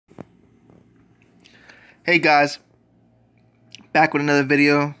Hey guys, back with another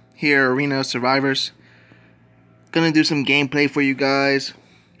video here, Arena of Survivors. Gonna do some gameplay for you guys.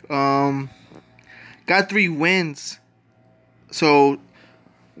 Got 3 wins. So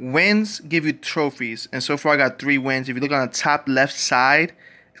wins give you trophies, and so far I got 3 wins. If you look on the top left side,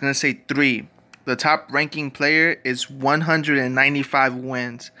 it's gonna say 3. The top ranking player is 195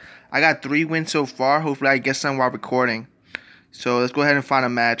 wins. I got 3 wins so far. Hopefully I get some while recording. So let's go ahead and find a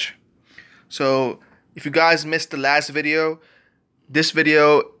match. So if you guys missed the last video, this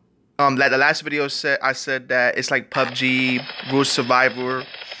video, like the last video I said that it's like PUBG, Rule Survivor,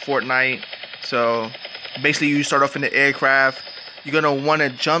 Fortnite. So basically you start off in the aircraft. You're gonna wanna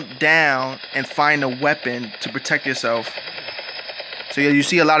jump down and find a weapon to protect yourself. So yeah, you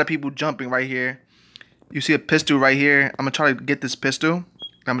see a lot of people jumping right here. You see a pistol right here. I'm gonna try to get this pistol. I'm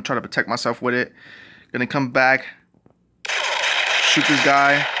gonna try to protect myself with it. Gonna come back, shoot this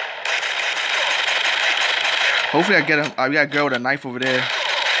guy. Hopefully I get him. I got a girl with a knife over there.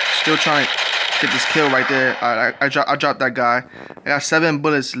 Still trying to get this kill right there. Alright, I dropped that guy. I got 7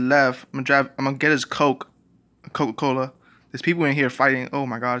 bullets left. I'm gonna get his Coca-Cola. There's people in here fighting. Oh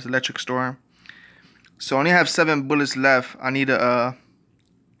my god, it's electric storm. So I only have 7 bullets left. I need to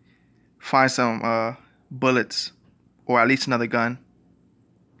find some bullets, or at least another gun.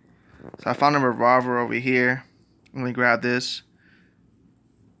 So I found a revolver over here. Let me grab this.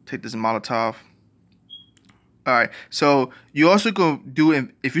 Take this Molotov. Alright, so you also can do,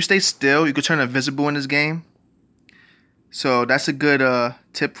 if you stay still, you can turn invisible in this game. So that's a good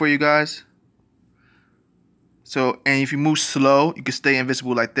tip for you guys. So, and if you move slow, you can stay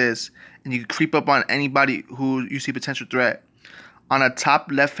invisible like this. And you can creep up on anybody who you see potential threat. On the top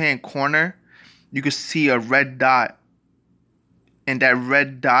left hand corner, you can see a red dot. And that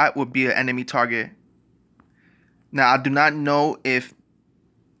red dot would be an enemy target. Now, I do not know if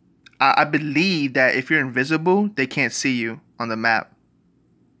I believe that if you're invisible, they can't see you on the map.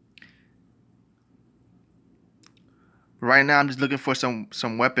 Right now, I'm just looking for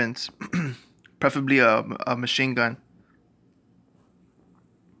some weapons, preferably a machine gun.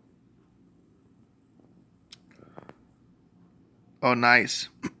 Oh, nice.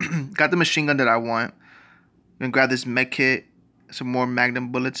 Got the machine gun that I want. I'm gonna grab this med kit, some more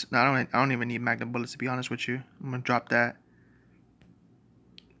Magnum bullets. No, I don't even need Magnum bullets, to be honest with you. I'm gonna drop that.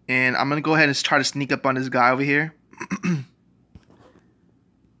 And I'm going to go ahead and try to sneak up on this guy over here.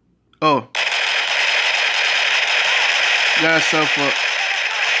 Oh. Got yourself up.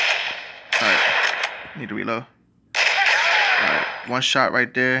 Alright. Need to reload. Alright. 1 shot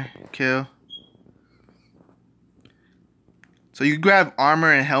right there. Kill. So you can grab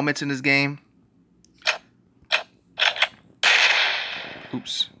armor and helmets in this game.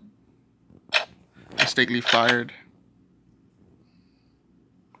 Oops. Mistakenly fired.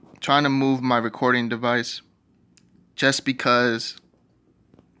 Trying to move my recording device just because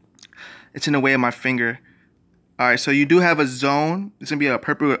it's in the way of my finger. Alright, so you do have a zone. It's gonna be a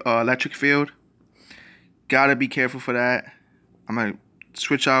purple electric field. Gotta be careful for that. I'm gonna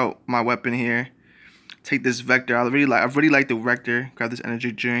switch out my weapon here. Take this Vector. I really like the Vector. Grab this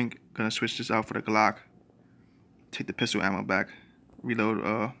energy drink. Gonna switch this out for the Glock. Take the pistol ammo back.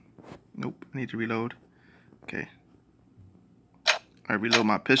 Reload. Nope. I need to reload. Okay. I reload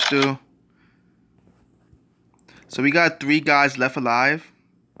my pistol. So we got 3 guys left alive.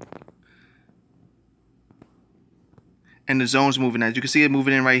 And the zone's moving. As you can see it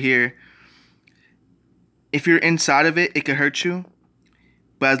moving in right here. If you're inside of it, it could hurt you.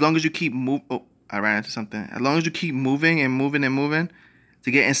 But as long as you keep moving... Oh, I ran into something. As long as you keep moving and moving and moving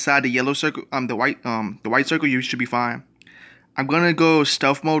to get inside the yellow circle, the white circle, you should be fine. I'm gonna go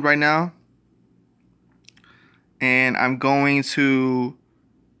stealth mode right now. And I'm going to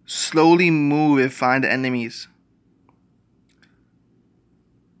slowly move and find the enemies.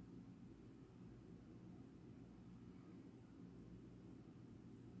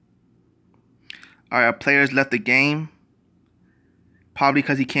 Alright, our player's left the game. Probably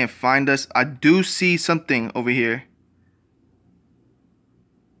because he can't find us. I do see something over here.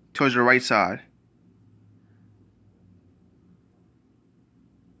 Towards the right side.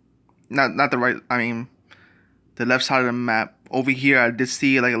 Not the right, I mean... the left side of the map. Over here, I did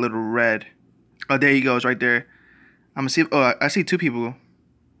see like a little red. Oh, there he goes, right there. I'm gonna see. Oh, I see 2 people.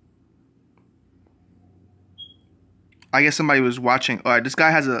 I guess somebody was watching. All right, this guy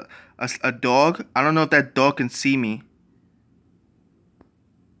has a dog. I don't know if that dog can see me.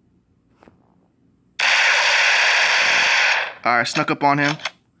 All right, snuck up on him.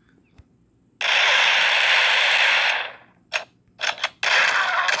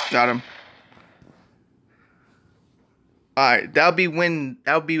 Got him. Alright, that'll be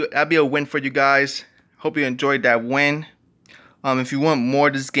a win for you guys. Hope you enjoyed that win. If you want more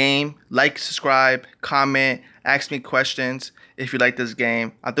of this game, like, subscribe, comment, ask me questions if you like this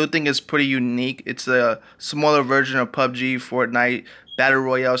game. I do think it's pretty unique. It's a smaller version of PUBG, Fortnite, Battle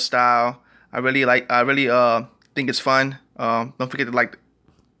Royale style. I really think it's fun. Don't forget to like